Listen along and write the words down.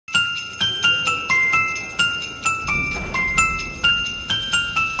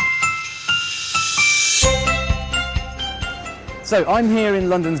So I'm here in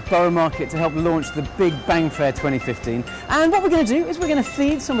London's Borough Market to help launch the Big Bang Fair 2015. And what we're going to do is we're going to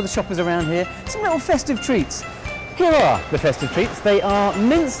feed some of the shoppers around here some little festive treats. Here are the festive treats. They are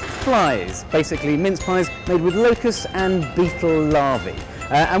Mince Flies, basically mince pies made with locusts and beetle larvae.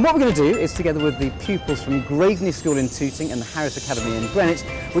 And what we're going to do is, together with the pupils from Graveney School in Tooting and the Harris Academy in Greenwich,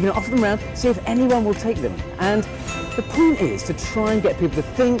 we're going to offer them around, see if anyone will take them. And the point is to try and get people to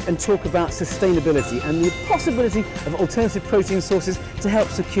think and talk about sustainability and the possibility of alternative protein sources to help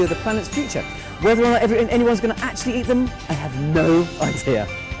secure the planet's future. Whether or not anyone's going to actually eat them, I have no idea.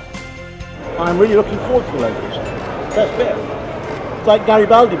 I'm really looking forward to the locusts. Best bit. It's like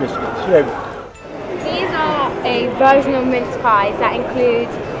Garibaldi biscuits, you know. These are a version of mince pies that include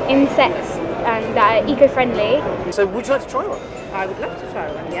insects and that are eco-friendly. So would you like to try one? I would love to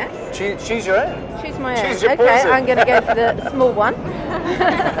try one, yes. Choose your own. Choose my own. Choose your okay, poison. I'm going to go for the small one.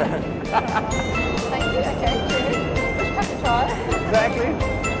 Thank you, okay, cheers. Just have to try it. Exactly.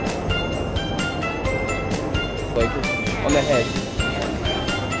 On the head.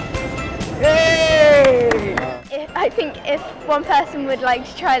 Yay! I think if one person would like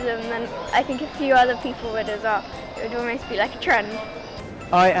to try them, then I think a few other people would as well. It would almost be like a trend.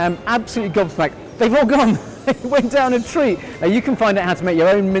 I am absolutely gobsmacked. They've all gone. They went down a treat. Now you can find out how to make your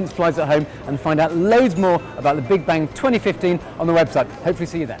own mince flies at home and find out loads more about the Big Bang 2015 on the website. Hopefully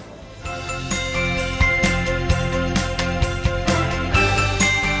see you there.